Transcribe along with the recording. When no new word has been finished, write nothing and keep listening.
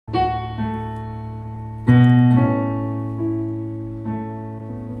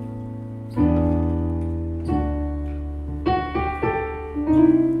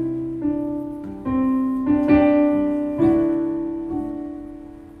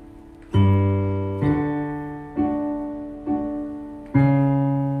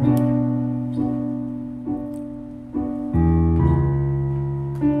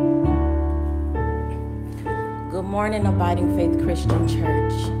morning, Abiding Faith Christian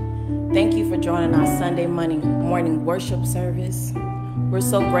Church. Thank you for joining our Sunday morning worship service. We're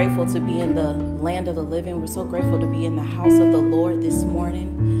so grateful to be in the land of the living. We're so grateful to be in the house of the Lord this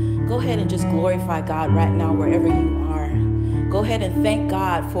morning. Go ahead and just glorify God right now wherever you are. Go ahead and thank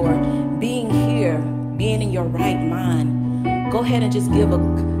God for being here, being in your right mind. Go ahead and just give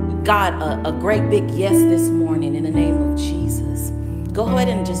God a great big yes this morning in the name of Jesus. Go ahead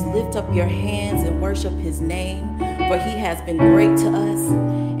and just lift up your hands and worship his name, for he has been great to us,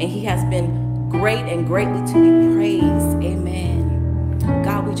 and he has been great and greatly to be praised. Amen.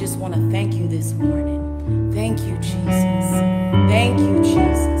 God, we just want to thank you this morning. Thank you, Jesus. Thank you,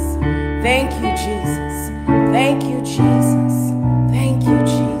 Jesus. Thank you, Jesus. Thank you, Jesus. Thank you,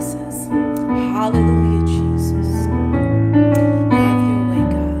 Jesus. Hallelujah, Jesus. Have your way,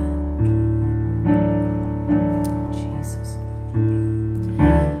 God. Jesus.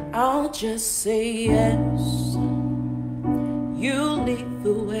 I'll just say yes. You lead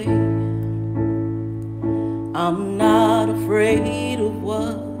the way. I'm not afraid of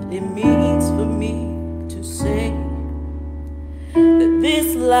what it means for me to say that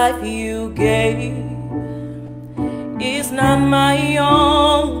this life you gave is not my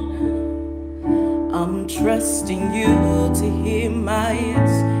own. I'm trusting you to hear my yes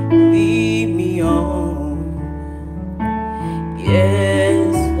and lead me on.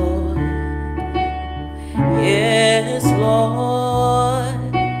 Yes, Lord. Yes, Lord.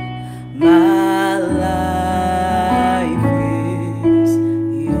 My life is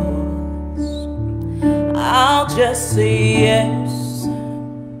yours. I'll just say yes.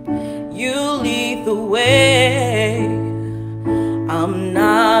 You lead the way. I'm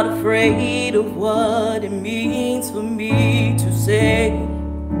not afraid of what it means for me to say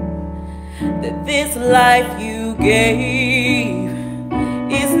that this life you gave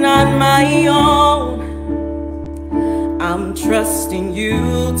is not my own. I'm trusting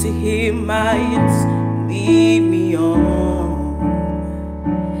you to hear my yes, lead me on.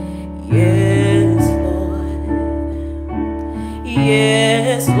 Yes, Lord.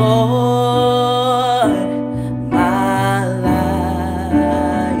 Yes, Lord. My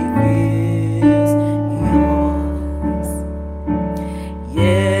life is yours.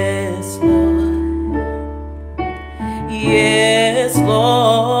 Yes, Lord. Yes,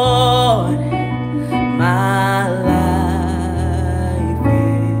 Lord. My life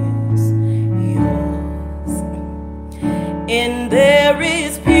is yours. And there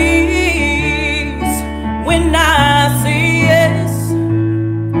is peace when I say yes.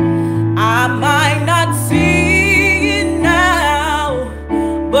 I might not see it now,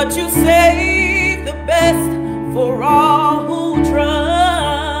 but you save the best for all who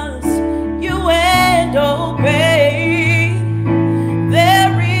trust you and obey.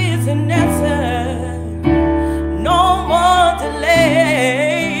 There is an answer, no more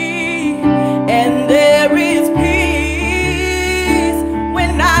delay, and there is peace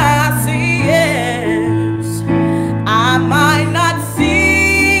when I say yes. I might not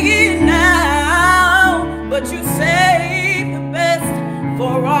see it now, but you save the best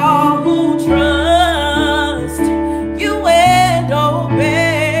for all who trust you and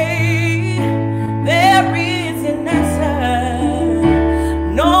obey. There is an answer,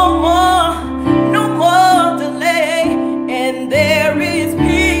 no more delay, and there is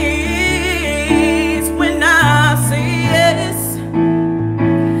peace when I say yes.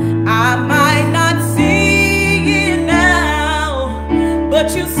 I might not see it now,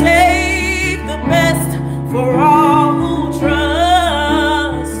 but you save the best for all who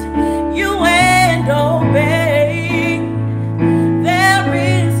trust you and obey. There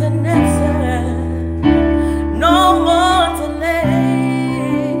is an answer, no more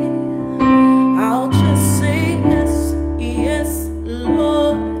delay. I'll just say yes, yes,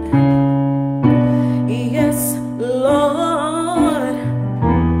 Lord. Yes, Lord.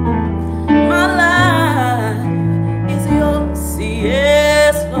 My life is yours.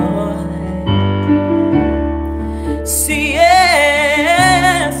 Yes, Lord. See,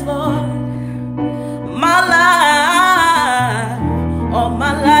 yes, Lord. My life, all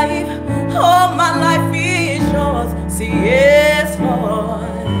my life is yours. See, yes, Lord.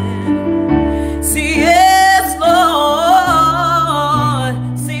 See, yes, Lord.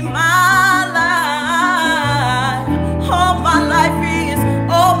 See, my life, all my life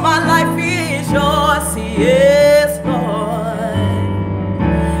is yours. See, yes, Lord.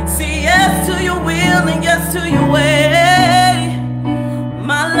 See, yes to your will and yes to your way.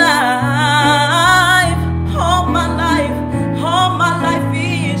 My life, all my life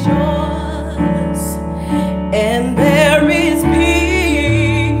is yours. And there is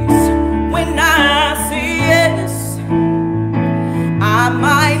peace when I say yes.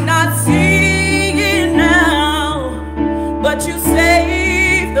 might not see it now, but you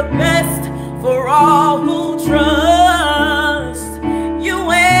save the best for all who trust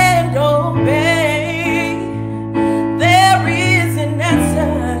you and obey. There is an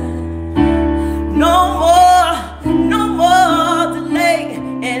answer. No more delay,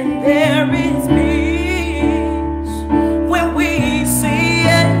 and there is peace when we say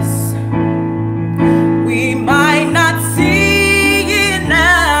yes. We might not see it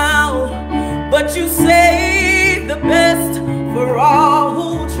now, but you save the best for all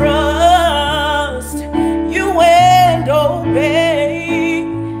who trust you and obey.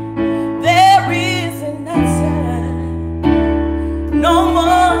 There is an answer. No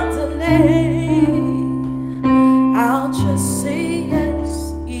more delay. I'll just say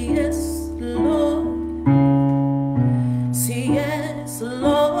yes, yes, Lord. Say yes,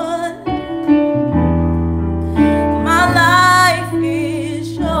 Lord. My life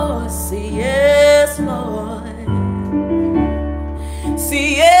is yours. Say yes, Lord.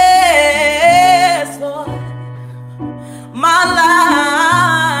 Say yes, Lord. My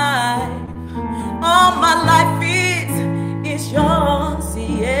life, all my life is yours. Say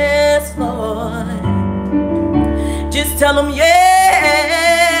yes, Lord. Just tell them yes,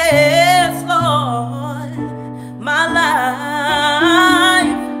 Lord. My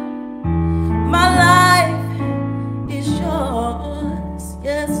life is yours.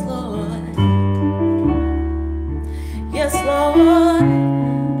 Yes, Lord. Yes, Lord.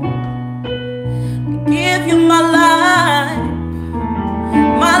 Give you my life.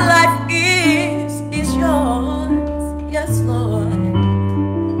 My life is yours. Yes, Lord.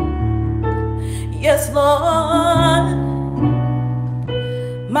 Yes, Lord.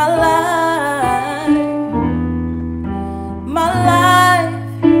 My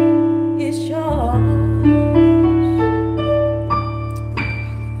life is yours.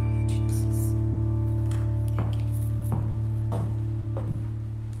 Jesus.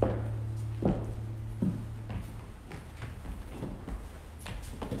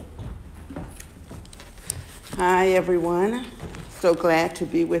 Hi, everyone. So glad to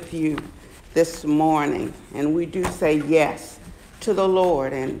be with you this morning. And we do say yes to the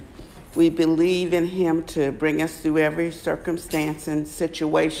Lord, and we believe in him to bring us through every circumstance and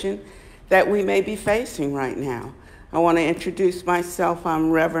situation that we may be facing right now. I want to introduce myself.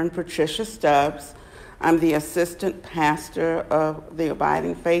 I'm Reverend Patricia Stubbs. I'm the assistant pastor of the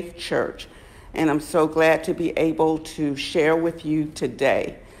Abiding Faith Church, and I'm so glad to be able to share with you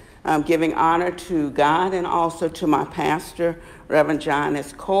today. I'm giving honor to God and also to my pastor, Reverend John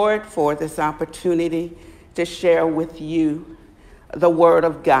S. Cord, for this opportunity to share with you the Word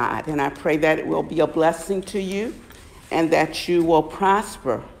of God. And I pray that it will be a blessing to you and that you will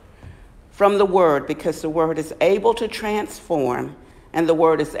prosper from the Word, because the Word is able to transform and the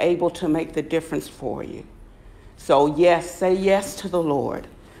Word is able to make the difference for you. So yes, say yes to the Lord,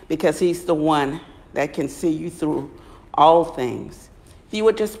 because he's the one that can see you through all things. If you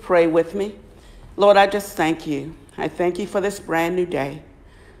would just pray with me. Lord, I just thank you. I thank you for this brand new day.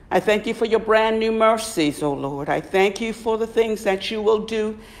 I thank you for your brand new mercies, oh Lord. I thank you for the things that you will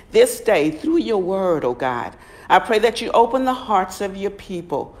do this day through your word, oh God. I pray that you open the hearts of your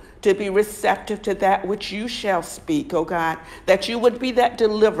people to be receptive to that which you shall speak, oh God, that you would be that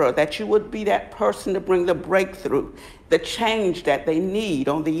deliverer, that you would be that person to bring the breakthrough, the change that they need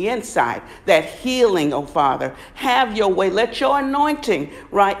on the inside, that healing, oh Father. Have your way. Let your anointing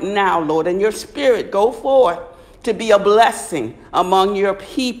right now, Lord, and your spirit go forth to be a blessing among your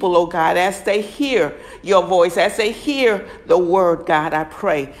people, oh God, as they hear your voice, as they hear the word, God. I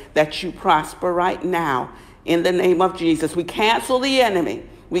pray that you prosper right now in the name of Jesus. We cancel the enemy.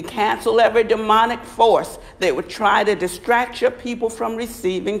 We cancel every demonic force that would try to distract your people from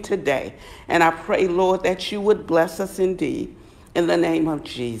receiving today. And I pray, Lord, that you would bless us indeed in the name of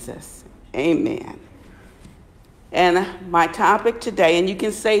Jesus. Amen. And my topic today, and you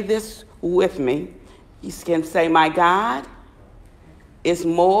can say this with me, you can say, my God is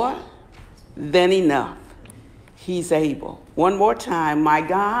more than enough. He's able. One more time, my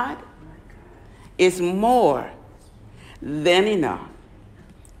God is more than enough.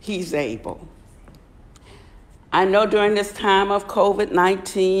 He's able. I know during this time of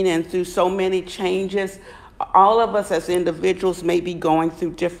COVID-19 and through so many changes, all of us as individuals may be going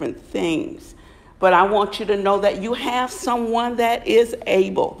through different things. But I want you to know that you have someone that is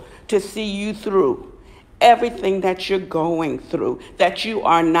able to see you through everything that you're going through, that you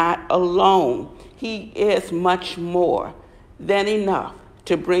are not alone. He is much more than enough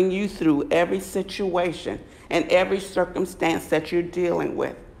to bring you through every situation and every circumstance that you're dealing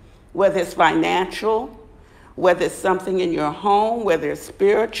with, whether it's financial, whether it's something in your home, whether it's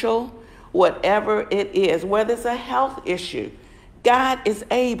spiritual, whatever it is, whether it's a health issue. God is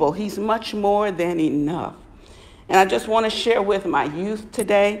able. He's much more than enough. And I just want to share with my youth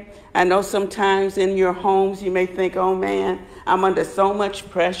today. I know sometimes in your homes you may think, oh man, I'm under so much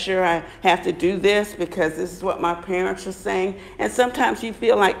pressure. I have to do this because this is what my parents are saying. And sometimes you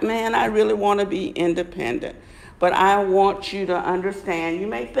feel like, man, I really want to be independent. But I want you to understand, you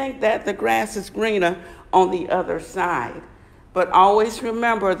may think that the grass is greener on the other side. But always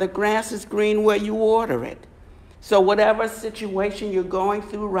remember, the grass is green where you water it. So whatever situation you're going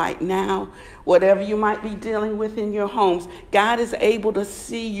through right now, whatever you might be dealing with in your homes, God is able to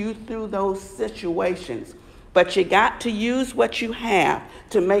see you through those situations. But you got to use what you have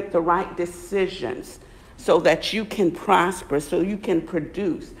to make the right decisions so that you can prosper, so you can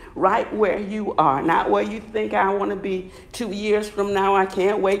produce right where you are, not where you think I want to be 2 years from now. I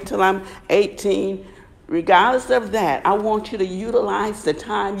can't wait till I'm 18. Regardless of that, I want you to utilize the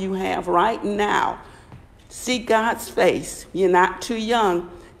time you have right now. Seek God's face. You're not too young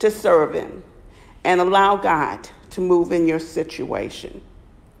to serve him. And allow God to move in your situation.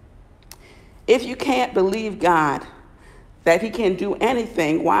 If you can't believe God that he can do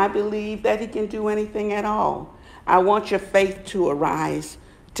anything, why believe that he can do anything at all? I want your faith to arise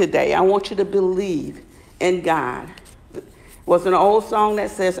today. I want you to believe in God. There was an old song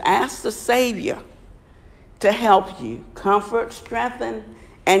that says, ask the Savior to help you, comfort, strengthen,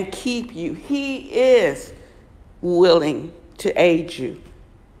 and keep you. He is willing to aid you.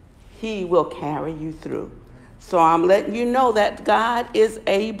 He will carry you through. So I'm letting you know that God is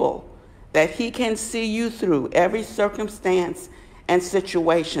able, that he can see you through every circumstance and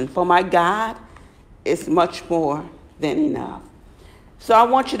situation. For my God is much more than enough. So I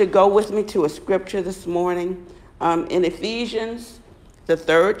want you to go with me to a scripture this morning in Ephesians, the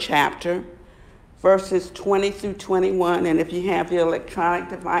 3rd chapter, verses 20 through 21. And if you have your electronic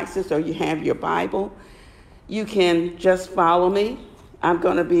devices or you have your Bible, you can just follow me. I'm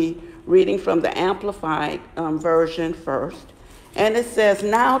going to be reading from the Amplified version first. And it says,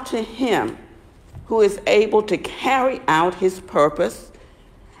 now to him who is able to carry out his purpose,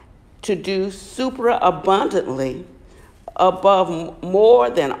 to do superabundantly above more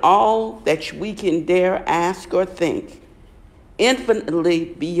than all that we can dare ask or think, infinitely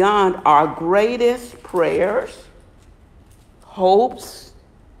beyond our greatest prayers, hopes,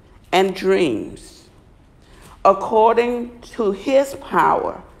 and dreams, according to his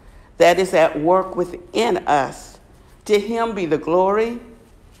power that is at work within us. To him be the glory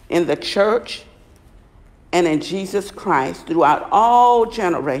in the church and in Jesus Christ throughout all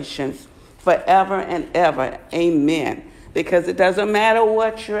generations, forever and ever. Amen. Because it doesn't matter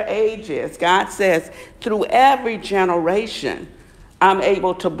what your age is. God says, through every generation, I'm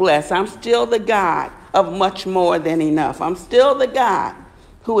able to bless. I'm still the God of much more than enough. I'm still the God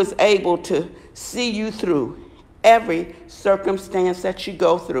who is able to see you through every circumstance that you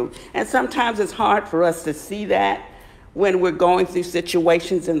go through. And sometimes it's hard for us to see that when we're going through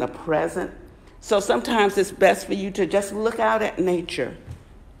situations in the present. So sometimes it's best for you to just look out at nature.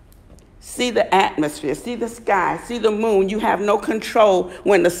 See the atmosphere, see the sky, see the moon. You have no control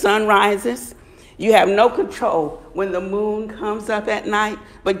when the sun rises. You have no control when the moon comes up at night.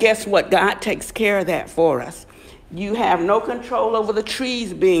 But guess what? God takes care of that for us. You have no control over the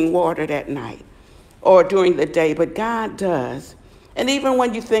trees being watered at night or during the day, but God does. And even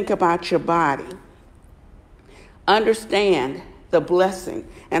when you think about your body, understand the blessing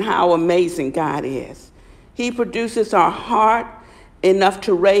and how amazing God is. He produces our heart enough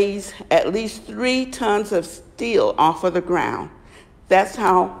to raise at least 3 tons of steel off of the ground. That's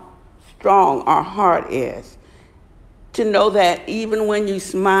how strong our heart is. To know that even when you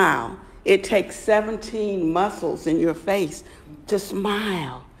smile, it takes 17 muscles in your face to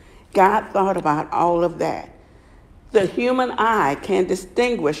smile. God thought about all of that. The human eye can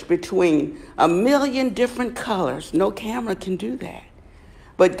distinguish between 1 million different colors. No camera can do that,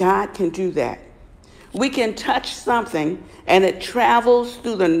 but God can do that. We can touch something and it travels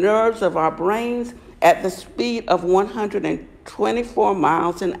through the nerves of our brains at the speed of 124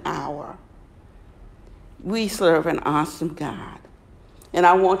 miles an hour. We serve an awesome God. And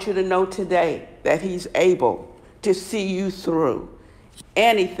I want you to know today that he's able to see you through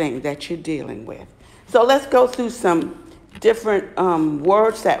anything that you're dealing with. So let's go through some different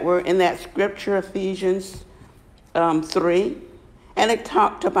words that were in that scripture, Ephesians 3. And it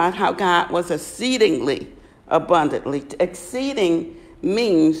talked about how God was exceedingly abundantly. Exceeding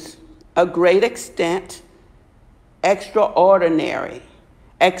means a great extent, extraordinary,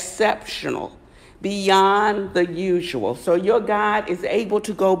 exceptional, beyond the usual. So your God is able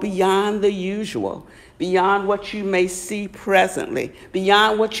to go beyond the usual, beyond what you may see presently,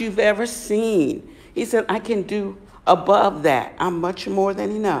 beyond what you've ever seen. He said, I can do above that. I'm much more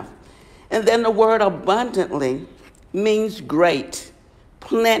than enough. And then the word abundantly means great,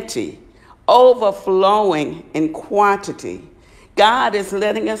 plenty, overflowing in quantity. God is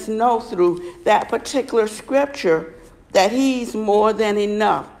letting us know through that particular scripture that he's more than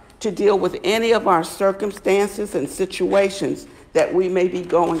enough to deal with any of our circumstances and situations that we may be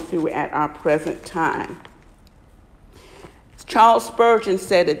going through at our present time. Charles Spurgeon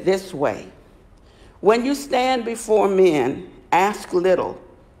said it this way: when you stand before men, ask little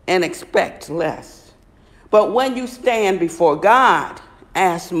and expect less. But when you stand before God,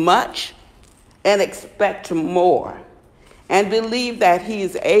 ask much and expect more, and believe that he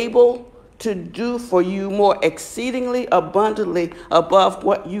is able to do for you more exceedingly abundantly above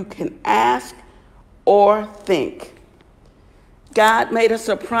what you can ask or think. God made us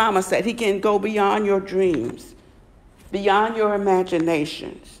a promise that he can go beyond your dreams, beyond your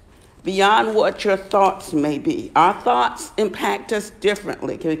imaginations, beyond what your thoughts may be. Our thoughts impact us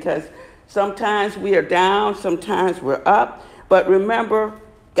differently because sometimes we are down, sometimes we're up. But remember,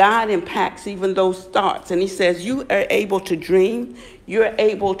 God impacts even those thoughts. And he says, you are able to dream, you're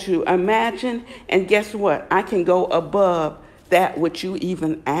able to imagine, and guess what? I can go above that which you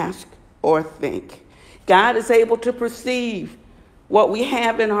even ask or think. God is able to perceive what we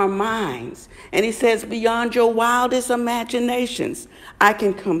have in our minds. And he says, beyond your wildest imaginations, I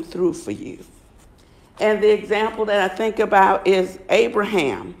can come through for you. And the example that I think about is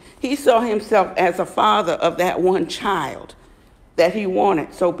Abraham. He saw himself as a father of that one child that he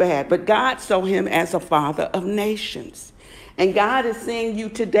wanted so bad. But God saw him as a father of nations. And God is seeing you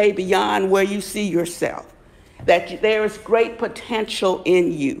today beyond where you see yourself, that there is great potential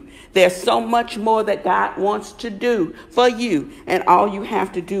in you. There's so much more that God wants to do for you. And all you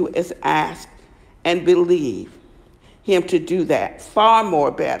have to do is ask and believe him to do that far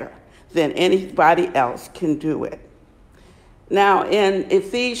more better than anybody else can do it. Now, in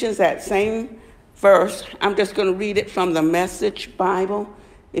Ephesians, that same verse, I'm just going to read it from the Message Bible,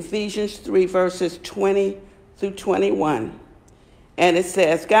 Ephesians 3, verses 20 through 21. And it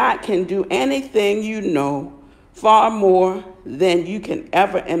says, God can do anything you know, far more than you can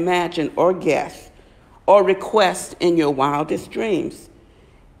ever imagine or guess or request in your wildest dreams.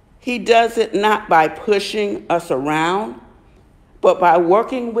 He does it not by pushing us around, but by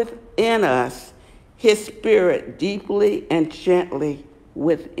working within us, his spirit deeply and gently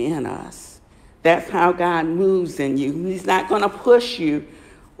within us. That's how God moves in you. He's not going to push you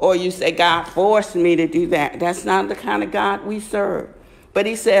or you say, God forced me to do that. That's not the kind of God we serve. But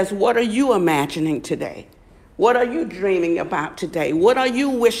he says, what are you imagining today? What are you dreaming about today? What are you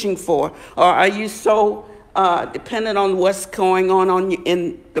wishing for? Or are you so dependent on what's going on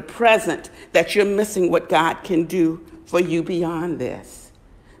in the present that you're missing what God can do for you beyond this?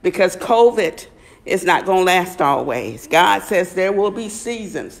 Because COVID is not going to last always. God says there will be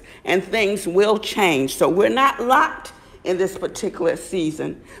seasons and things will change. So we're not locked in this particular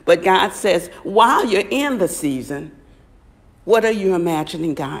season. But God says, while you're in the season, what are you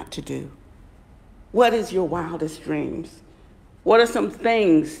imagining God to do? What is your wildest dreams? What are some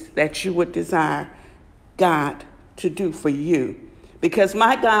things that you would desire God to do for you? Because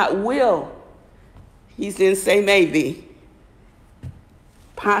my God will, he didn't say maybe,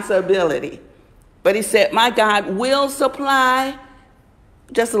 possibility. But he said, my God will supply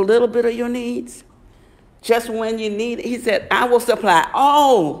just a little bit of your needs. Just when you need it. He said, I will supply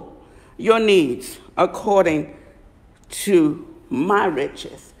all your needs according to my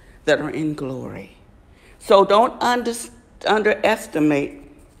riches that are in glory. So don't underestimate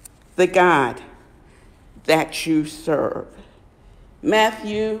the God that you serve.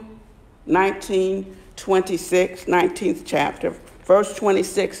 Matthew 19:26, 19th chapter, verse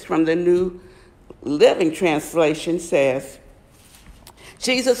 26 from the New Living Translation says,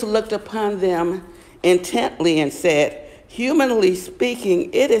 Jesus looked upon them intently and said, humanly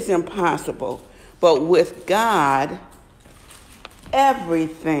speaking, it is impossible, but with God,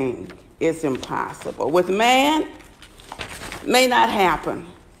 everything is impossible. With man, may not happen,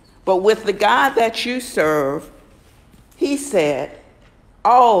 but with the God that you serve, he said,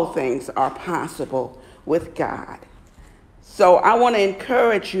 all things are possible with God. So I want to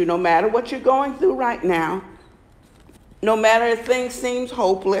encourage you, no matter what you're going through right now, no matter if things seem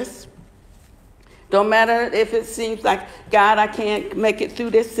hopeless, no matter if it seems like, God, I can't make it through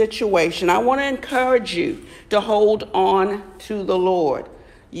this situation, I want to encourage you to hold on to the Lord.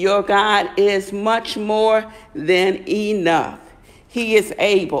 Your God is much more than enough. He is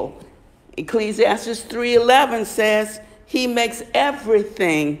able. Ecclesiastes 3:11 says, he makes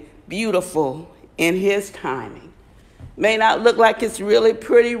everything beautiful in his timing. May not look like it's really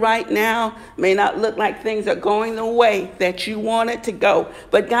pretty right now, may not look like things are going the way that you want it to go,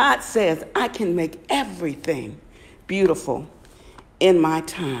 but God says, I can make everything beautiful in my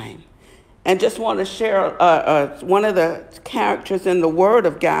time. And just want to share one of the characters in the Word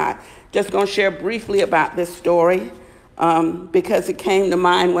of God. Just going to share briefly about this story because it came to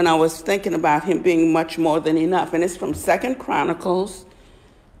mind when I was thinking about him being much more than enough. And it's from 2 Chronicles,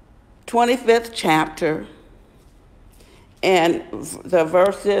 25th chapter. And the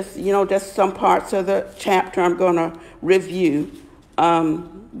verses, just some parts of the chapter I'm going to review.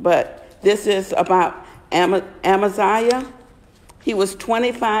 But this is about Amaziah. He was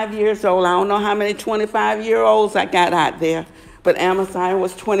 25 years old. I don't know how many 25-year-olds I got out there, but Amaziah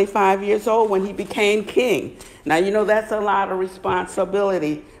was 25 years old when he became king. Now, that's a lot of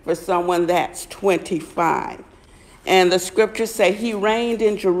responsibility for someone that's 25. And the scriptures say he reigned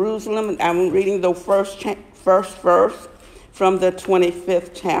in Jerusalem. I'm reading the first verse from the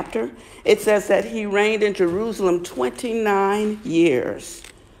 25th chapter. It says that he reigned in Jerusalem 29 years.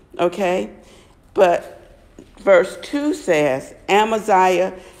 Okay? But verse 2 says,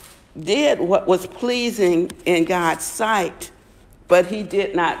 Amaziah did what was pleasing in God's sight, but he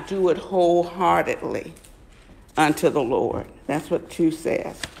did not do it wholeheartedly unto the Lord. That's what 2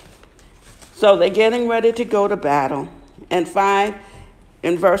 says. So they're getting ready to go to battle. And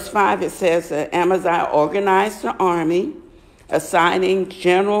in verse 5, it says that Amaziah organized the army, assigning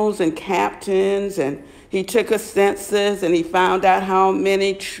generals and captains, and he took a census, and he found out how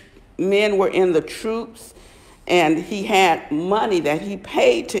many men were in the troops. And he had money that he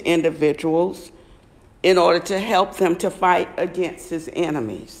paid to individuals in order to help them to fight against his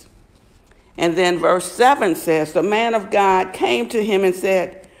enemies. And then verse 7 says, the man of God came to him and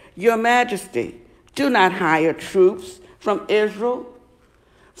said, Your Majesty, do not hire troops from Israel,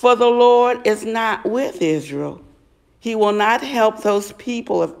 for the Lord is not with Israel. He will not help those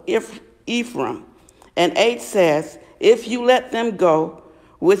people of Ephraim. And 8 says, if you let them go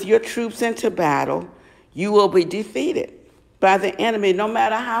with your troops into battle, you will be defeated by the enemy no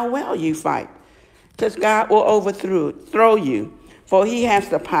matter how well you fight, because God will overthrow you, for he has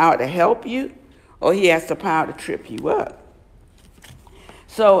the power to help you or he has the power to trip you up.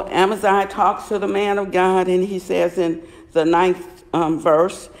 So Amaziah talks to the man of God, and he says in the 9th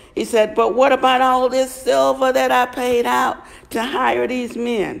verse, he said, but what about all this silver that I paid out to hire these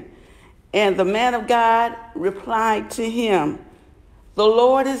men? And the man of God replied to him, the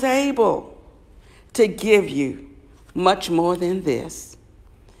Lord is able to give you much more than this.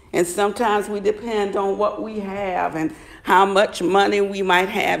 And sometimes we depend on what we have and how much money we might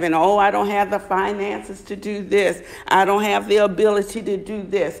have. And, I don't have the finances to do this. I don't have the ability to do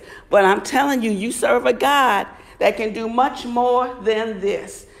this. But I'm telling you, you serve a God that can do much more than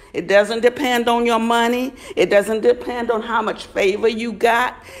this. It doesn't depend on your money. It doesn't depend on how much favor you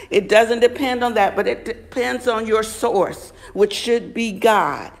got. It doesn't depend on that, but it depends on your source, which should be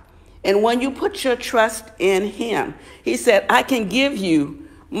God. And when you put your trust in him, he said, I can give you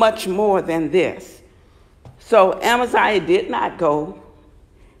much more than this. So Amaziah did not go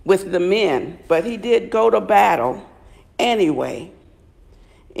with the men, but he did go to battle anyway.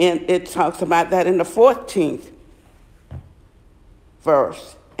 And it talks about that in the 14th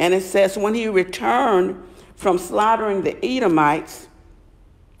verse. And it says, when he returned from slaughtering the Edomites,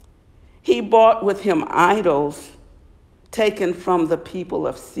 he brought with him idols taken from the people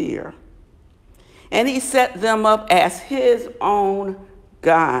of Seir. And he set them up as his own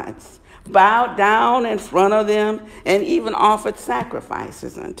gods, bowed down in front of them, and even offered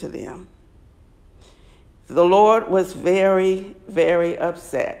sacrifices unto them. The Lord was very, very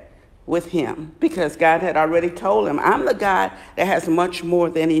upset with him because God had already told him, I'm the God that has much more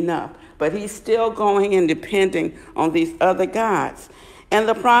than enough. But he's still going and depending on these other gods. And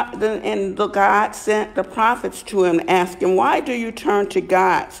the God sent the prophets to him, asking, why do you turn to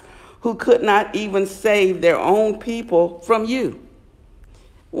gods who could not even save their own people from you?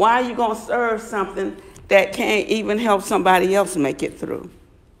 Why are you going to serve something that can't even help somebody else make it through?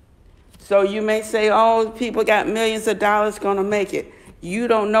 So you may say, people got millions of dollars going to make it. You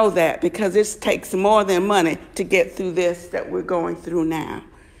don't know that, because it takes more than money to get through this that we're going through now.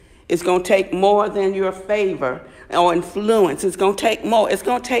 It's going to take more than your favor or influence. It's going to take more. It's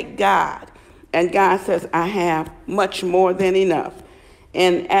going to take God. And God says, I have much more than enough.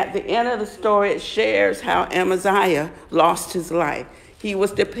 And at the end of the story, it shares how Amaziah lost his life. He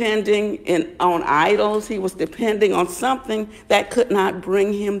was depending on idols. He was depending on something that could not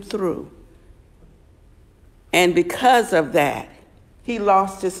bring him through. And because of that, he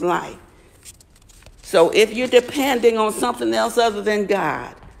lost his life. So if you're depending on something else other than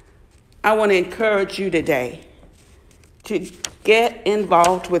God, I want to encourage you today to get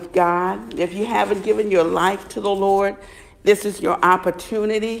involved with God. If you haven't given your life to the Lord, this is your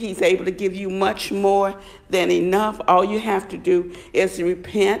opportunity. He's able to give you much more than enough. All you have to do is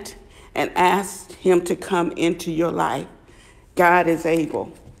repent and ask him to come into your life. God is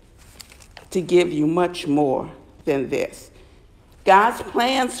able to give you much more than this. God's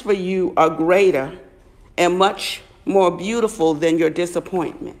plans for you are greater and much more beautiful than your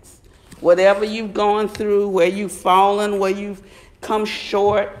disappointments. Whatever you've gone through, where you've fallen, where you've come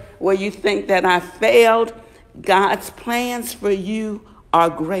short, where you think that I failed, God's plans for you are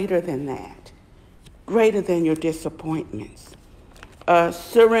greater than that, greater than your disappointments.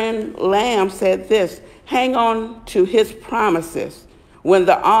 Surin Lamb said this: hang on to his promises when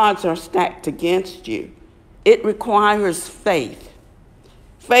the odds are stacked against you. It requires faith.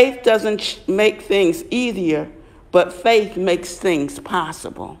 Faith doesn't make things easier, but faith makes things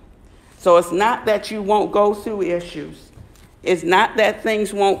possible. So it's not that you won't go through issues. It's not that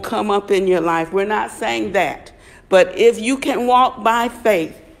things won't come up in your life. We're not saying that. But if you can walk by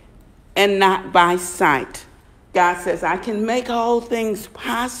faith and not by sight, God says, I can make all things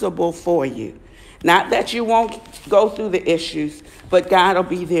possible for you. Not that you won't go through the issues, but God will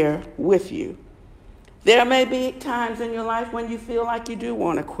be there with you. There may be times in your life when you feel like you do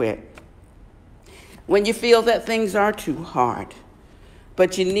want to quit, when you feel that things are too hard.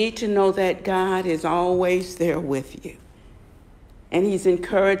 But you need to know that God is always there with you. And he's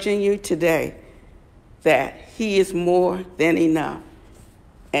encouraging you today that he is more than enough.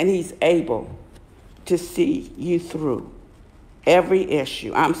 And he's able to see you through every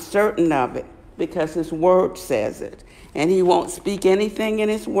issue. I'm certain of it because his word says it. And he won't speak anything in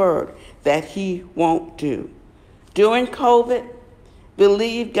his word that he won't do. During COVID,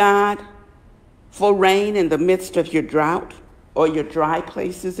 believe God for rain in the midst of your drought or your dry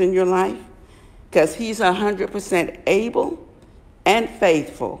places in your life, because he's 100% able and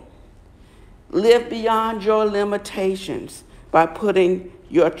faithful. Live beyond your limitations by putting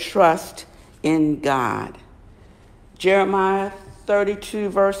your trust in God. Jeremiah 32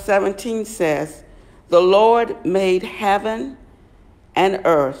 verse 17 says, the Lord made heaven and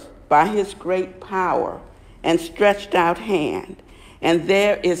earth by his great power and stretched out hand, and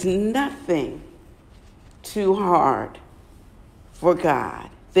there is nothing too hard for God.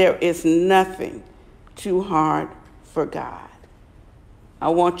 There is nothing too hard for God. I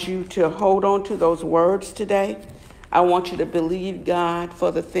want you to hold on to those words today. I want you to believe God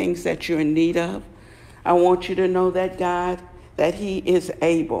for the things that you're in need of. I want you to know that God, that he is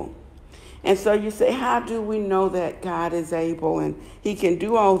able. And so you say, how do we know that God is able and he can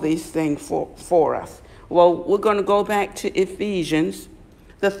do all these things for us? Well, we're going to go back to Ephesians,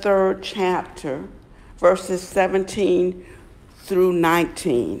 the 3rd chapter, verses 17 through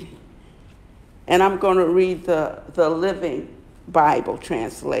 19. And I'm going to read the Living Bible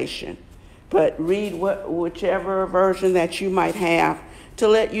translation. But read whichever version that you might have to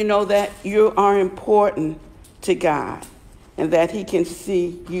let you know that you are important to God and that he can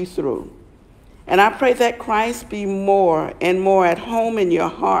see you through. And I pray that Christ be more and more at home in your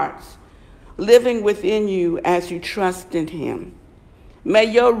hearts, living within you as you trust in him. May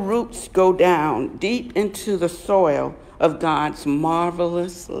your roots go down deep into the soil of God's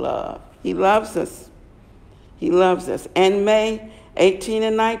marvelous love. He loves us. He loves us. And may 18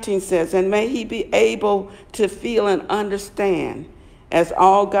 and 19 says, and may he be able to feel and understand, as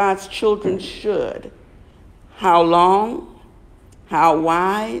all God's children should, how long, how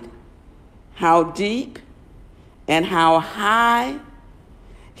wide, how deep, and how high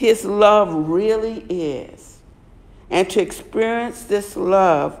his love really is, and to experience this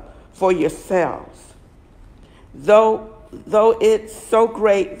love for yourselves. Though it's so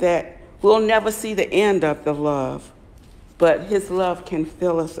great that we'll never see the end of the love, but his love can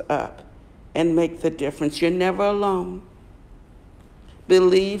fill us up and make the difference. You're never alone.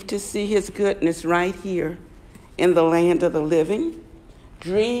 Believe to see his goodness right here in the land of the living.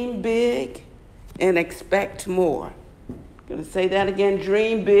 Dream big and expect more. I'm going to say that again.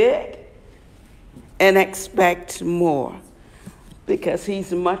 Dream big and expect more, because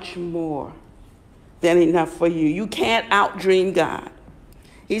he's much more than enough for you. You can't outdream God.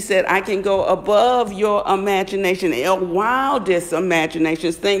 He said, I can go above your imagination, your wildest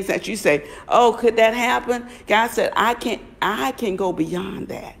imaginations, things that you say, oh, could that happen? God said, I can go beyond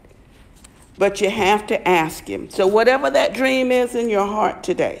that. But you have to ask him. So whatever that dream is in your heart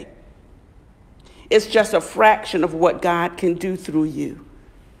today, it's just a fraction of what God can do through you,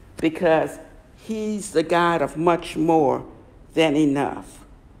 because he's the God of much more than enough.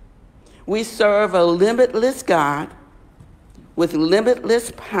 We serve a limitless God with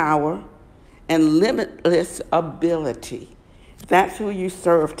limitless power and limitless ability. That's who you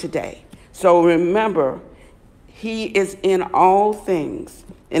serve today. So remember, he is in all things.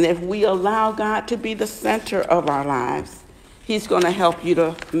 And if we allow God to be the center of our lives, he's going to help you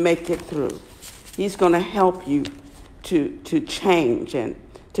to make it through. He's going to help you to change and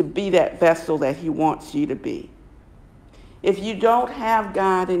to be that vessel that he wants you to be. If you don't have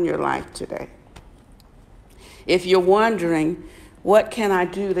God in your life today, if you're wondering, what can I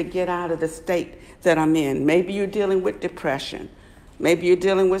do to get out of the state that I'm in? Maybe you're dealing with depression. Maybe you're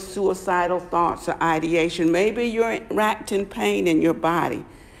dealing with suicidal thoughts or ideation. Maybe you're racked in pain in your body.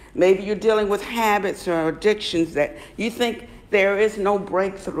 Maybe you're dealing with habits or addictions that you think there is no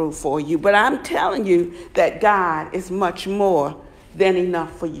breakthrough for you. But I'm telling you that God is much more than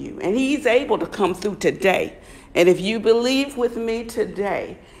enough for you. And he's able to come through today. And if you believe with me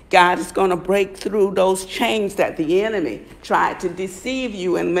today, God is going to break through those chains that the enemy tried to deceive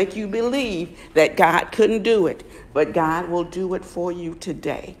you and make you believe that God couldn't do it. But God will do it for you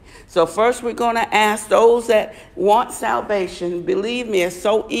today. So first we're going to ask those that want salvation. Believe me, it's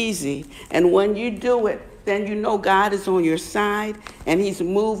so easy. And when you do it, then you know God is on your side and he's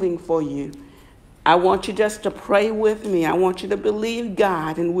moving for you. I want you just to pray with me. I want you to believe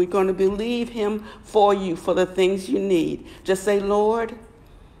God, and we're going to believe him for you for the things you need. Just say, Lord,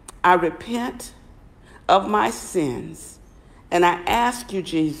 I repent of my sins, and I ask you,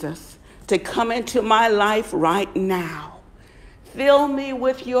 Jesus, to come into my life right now. Fill me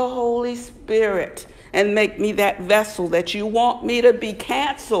with your Holy Spirit and make me that vessel that you want me to be.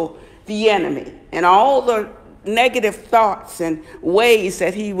 Cancel the enemy and all the negative thoughts and ways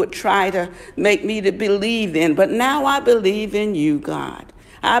that he would try to make me to believe in. But now I believe in you, God.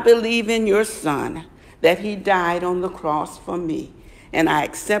 I believe in your Son, that he died on the cross for me. And I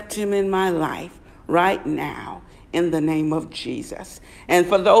accept him in my life right now in the name of Jesus. And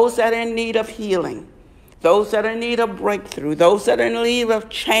for those that are in need of healing, those that are in need of breakthrough, those that are in need of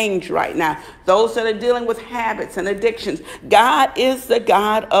change right now, those that are dealing with habits and addictions, God is the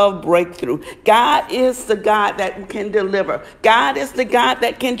God of breakthrough. God is the God that can deliver. God is the God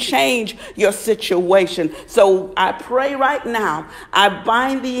that can change your situation. So I pray right now, I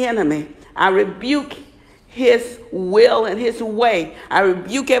bind the enemy. I rebuke his will and his way. I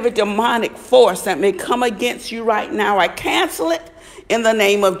rebuke every demonic force that may come against you right now. I cancel it in the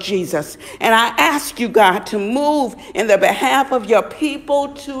name of Jesus. And I ask you, God, to move in the behalf of your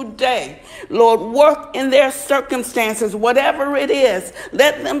people today. Lord, work in their circumstances, whatever it is.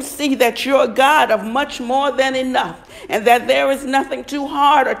 Let them see that you're a God of much more than enough, and that there is nothing too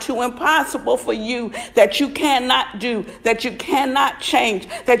hard or too impossible for you that you cannot do, that you cannot change,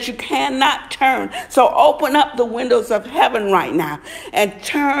 that you cannot turn. So open up the windows of heaven right now and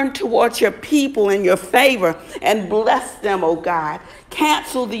turn towards your people in your favor and bless them, oh God.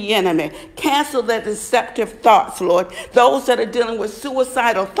 Cancel the enemy. Cancel the deceptive thoughts, Lord. Those that are dealing with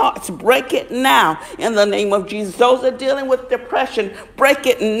suicidal thoughts, break it now in the name of Jesus. Those that are dealing with depression, break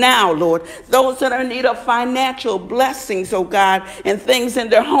it now, Lord. Those that are in need of financial blessings, oh God, and things in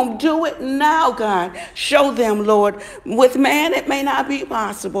their home, do it now, God. Show them, Lord. With man, it may not be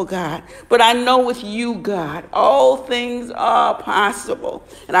possible, God, but I know with you, God, all things are possible.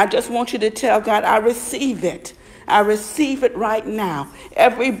 And I just want you to tell God, I receive it. I receive it right now.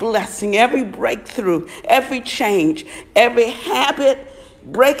 Every blessing, every breakthrough, every change, every habit,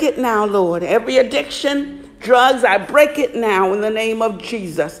 break it now, Lord. Every addiction, drugs, I break it now in the name of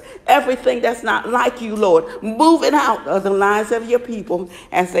Jesus. Everything that's not like you, Lord, move it out of the lives of your people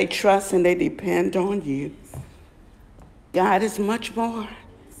as they trust and they depend on you. God is much more.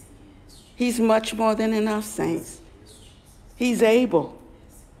 He's much more than enough, saints. He's able.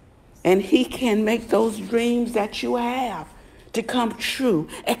 And he can make those dreams that you have to come true.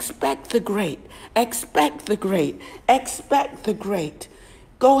 Expect the great. Expect the great. Expect the great.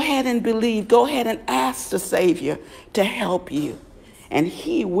 Go ahead and believe. Go ahead and ask the Savior to help you. And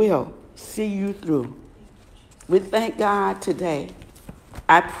he will see you through. We thank God today.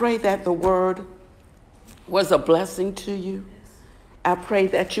 I pray that the word was a blessing to you. I pray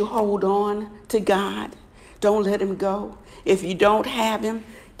that you hold on to God. Don't let him go. If you don't have him,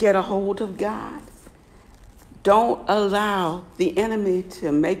 get a hold of God. Don't allow the enemy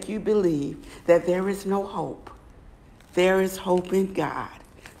to make you believe that there is no hope. There is hope in God.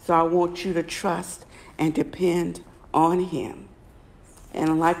 So I want you to trust and depend on him.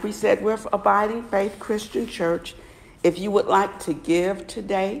 And like we said, we're Abiding Faith Christian Church. If you would like to give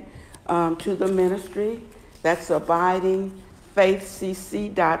today to the ministry, that's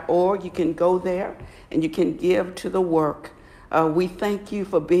abidingfaithcc.org. You can go there and you can give to the work We thank you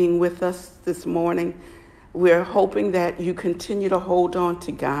for being with us this morning. We're hoping that you continue to hold on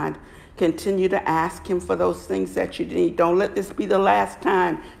to God. Continue to ask him for those things that you need. Don't let this be the last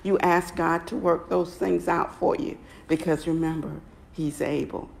time you ask God to work those things out for you, because remember, he's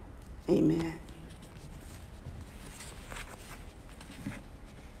able. Amen.